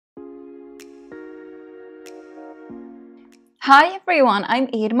Hi everyone, I'm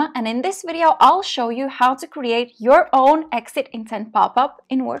Irma, and in this video I'll show you how to create your own exit intent pop-up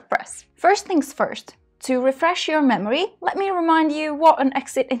in WordPress. First things first, to refresh your memory, let me remind you what an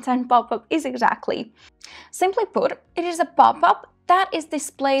exit intent pop-up is exactly. Simply put, it is a pop-up that is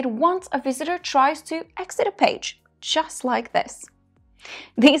displayed once a visitor tries to exit a page, just like this.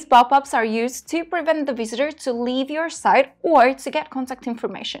 These pop-ups are used to prevent the visitor to leave your site or to get contact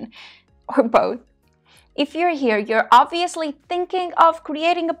information, or both. If you're here, you're obviously thinking of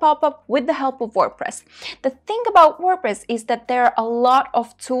creating a pop-up with the help of WordPress. The thing about WordPress is that there are a lot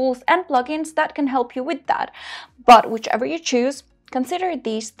of tools and plugins that can help you with that. But whichever you choose, consider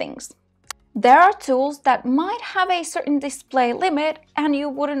these things. There are tools that might have a certain display limit and you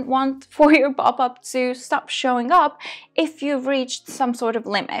wouldn't want for your pop-up to stop showing up if you've reached some sort of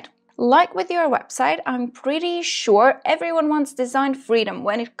limit. Like with your website, I'm pretty sure everyone wants design freedom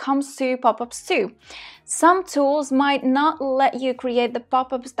when it comes to pop-ups too. Some tools might not let you create the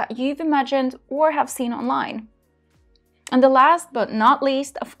pop-ups that you've imagined or have seen online. And the last but not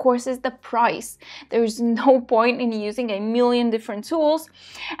least, of course, is the price. There's no point in using a million different tools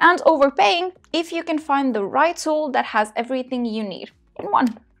and overpaying if you can find the right tool that has everything you need in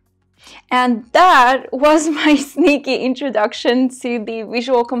one. And that was my sneaky introduction to the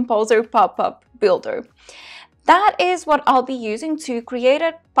Visual Composer pop-up builder. That is what I'll be using to create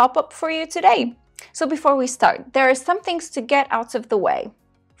a pop-up for you today. So before we start, there are some things to get out of the way.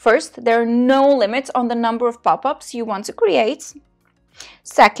 First, there are no limits on the number of pop-ups you want to create.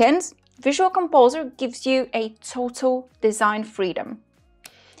 Second, Visual Composer gives you a total design freedom.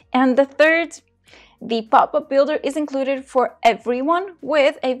 And the third, the pop-up builder is included for everyone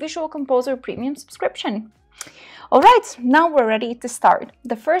with a Visual Composer Premium subscription. Alright, now we're ready to start.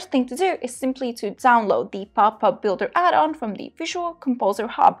 The first thing to do is simply to download the Pop-up Builder add-on from the Visual Composer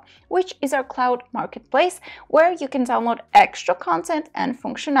Hub, which is our cloud marketplace where you can download extra content and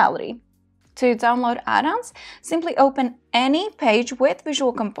functionality. To download add-ons, simply open any page with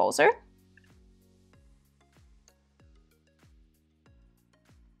Visual Composer.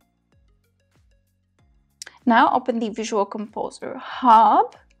 Now open the Visual Composer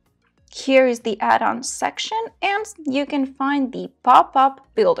Hub. Here is the add-on section and you can find the Pop-up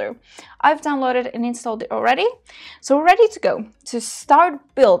Builder. I've downloaded and installed it already, so we're ready to go. To start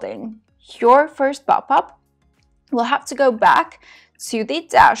building your first pop-up, we'll have to go back to the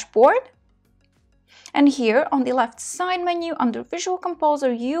dashboard. And here on the left side menu under Visual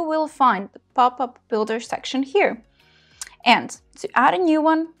Composer, you will find the Pop-up Builder section here. And to add a new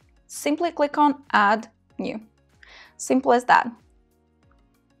one, simply click on Add New. Simple as that.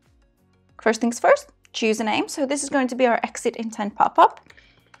 First things first, choose a name. So this is going to be our exit intent pop-up.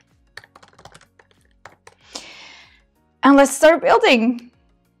 And let's start building.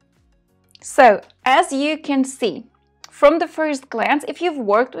 So as you can see from the first glance, if you've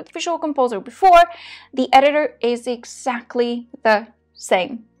worked with Visual Composer before, the editor is exactly the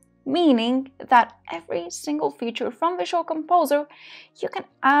same. Meaning that every single feature from Visual Composer you can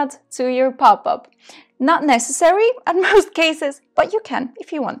add to your pop-up. Not necessary at most cases, but you can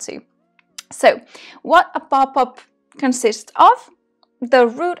if you want to. So, what a pop-up consists of? The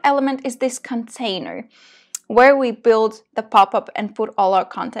root element is this container where we build the pop-up and put all our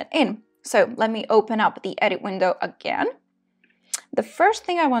content in. So, let me open up the edit window again. The first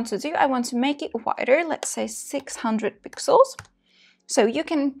thing I want to do, I want to make it wider, let's say 600 pixels. So, you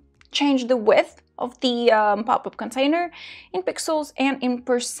can change the width of the pop-up container in pixels and in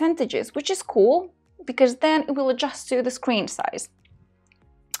percentages, which is cool because then it will adjust to the screen size.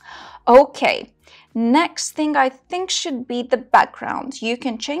 Okay, next thing I think should be the background. You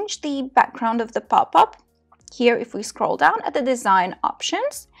can change the background of the pop-up. Here, if we scroll down at the design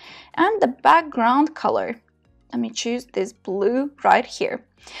options and the background color. Let me choose this blue right here.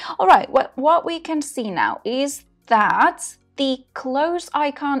 All right, what we can see now is that the close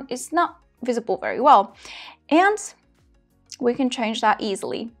icon is not visible very well. And we can change that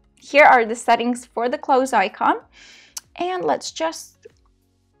easily. Here are the settings for the close icon. And let's just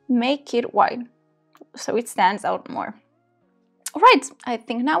make it wide so it stands out more. All right, I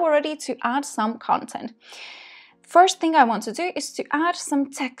think now we're ready to add some content. First thing I want to do is to add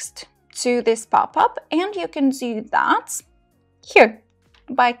some text to this pop-up, and you can do that here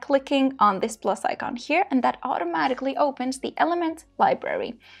by clicking on this plus icon here, and that automatically opens the element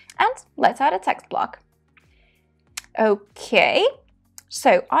library. And let's add a text block. Okay,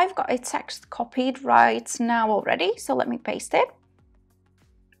 so I've got a text copied right now already, so let me paste it.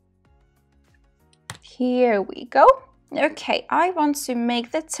 Here we go. Okay, I want to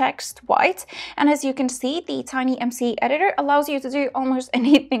make the text white, and as you can see, the tiny MC editor allows you to do almost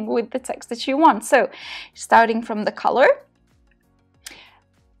anything with the text that you want. So starting from the color,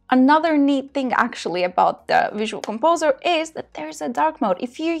 Another neat thing actually about the Visual Composer is that there's a dark mode.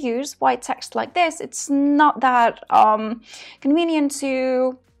 If you use white text like this, it's not that convenient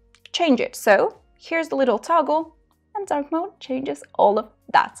to change it. So here's the little toggle, and dark mode changes all of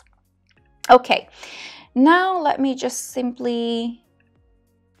that. Okay, now let me just simply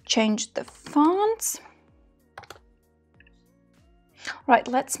change the font. Right,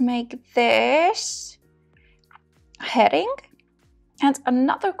 let's make this heading. And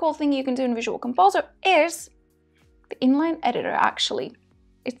another cool thing you can do in Visual Composer is the inline editor actually.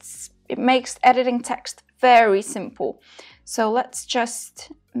 It makes editing text very simple. So let's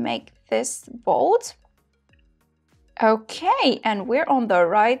just make this bold. Okay, and we're on the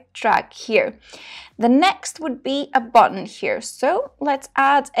right track here. The next would be a button here. So let's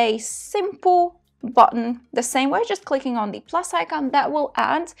add a simple button the same way, just clicking on the plus icon. That will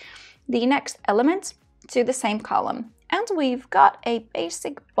add the next element to the same column. And we've got a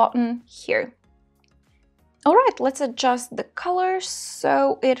basic button here. All right, let's adjust the color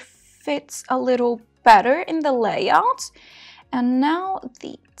so it fits a little better in the layout. And now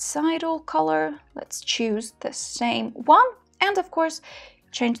the title color, let's choose the same one. And of course,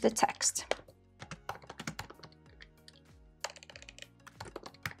 change the text.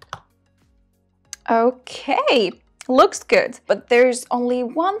 Okay. Looks good, but there's only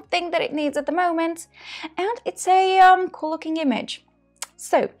one thing that it needs at the moment, and it's a cool looking image.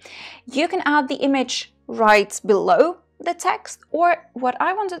 So you can add the image right below the text, or what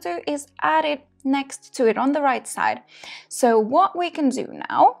I want to do is add it next to it on the right side. So what we can do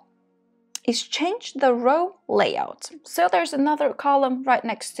now is change the row layout. So there's another column right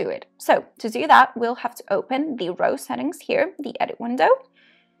next to it. So to do that, we'll have to open the row settings here, the edit window,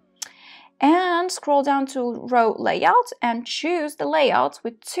 and scroll down to row layout and choose the layout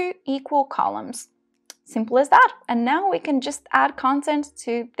with 2 equal columns. Simple as that. And now we can just add content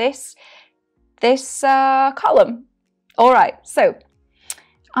to this column. All right, so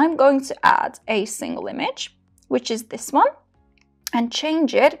I'm going to add a single image, which is this one, and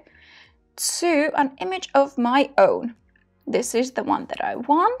change it to an image of my own. This is the one that I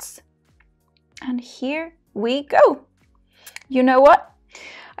want. And here we go. You know what?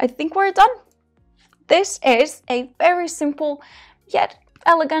 I think we're done. This is a very simple yet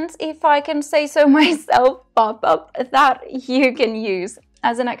elegant, if I can say so myself, pop-up that you can use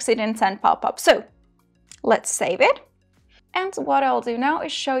as an exit intent pop-up. So let's save it. And what I'll do now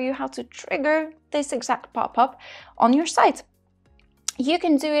is show you how to trigger this exact pop-up on your site. You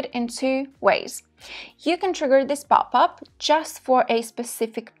can do it in 2 ways. You can trigger this pop-up just for a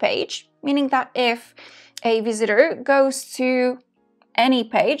specific page, meaning that if a visitor goes to any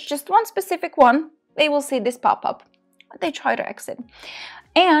page, just one specific one, they will see this pop-up. They try to exit.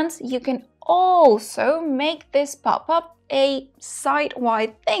 And you can also make this pop-up a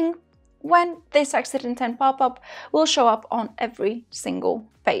site-wide thing when this exit intent pop-up will show up on every single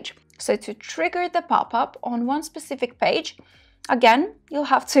page. So to trigger the pop-up on one specific page, again, you'll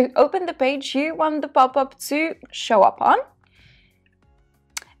have to open the page you want the pop-up to show up on,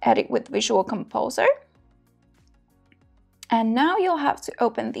 edit with Visual Composer, and now you'll have to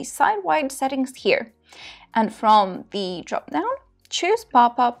open the site-wide settings here. And from the drop-down, choose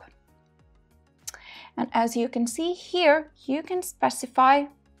Pop-up. And as you can see here, you can specify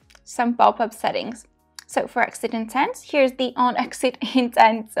some pop-up settings. So for exit intent, here's the on exit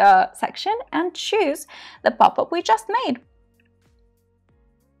intent section, and choose the pop-up we just made.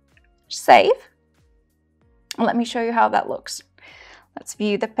 Save. And let me show you how that looks. Let's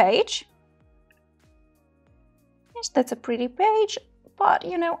view the page. Yes, that's a pretty page, but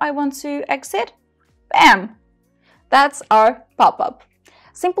you know, I want to exit. Bam! That's our pop-up.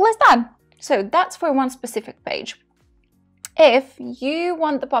 Simple as that. So that's for one specific page. If you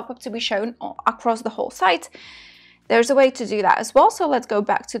want the pop-up to be shown across the whole site, there's a way to do that as well. So let's go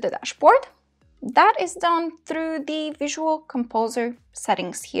back to the dashboard. That is done through the Visual Composer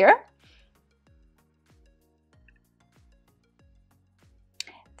settings here.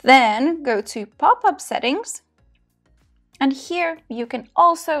 Then go to pop-up settings. And here you can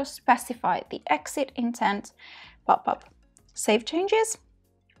also specify the exit intent pop-up. Save changes.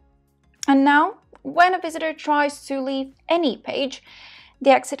 And now, when a visitor tries to leave any page, the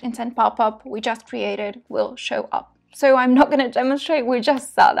exit intent pop-up we just created will show up. So I'm not going to demonstrate, we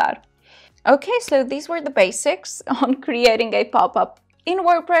just saw that. Okay, so these were the basics on creating a pop-up in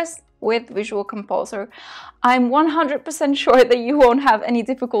WordPress with Visual Composer. I'm 100% sure that you won't have any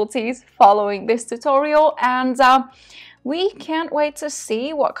difficulties following this tutorial, and we can't wait to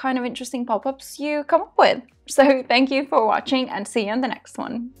see what kind of interesting pop-ups you come up with. So thank you for watching, and see you in the next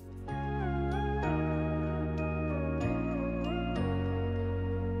one.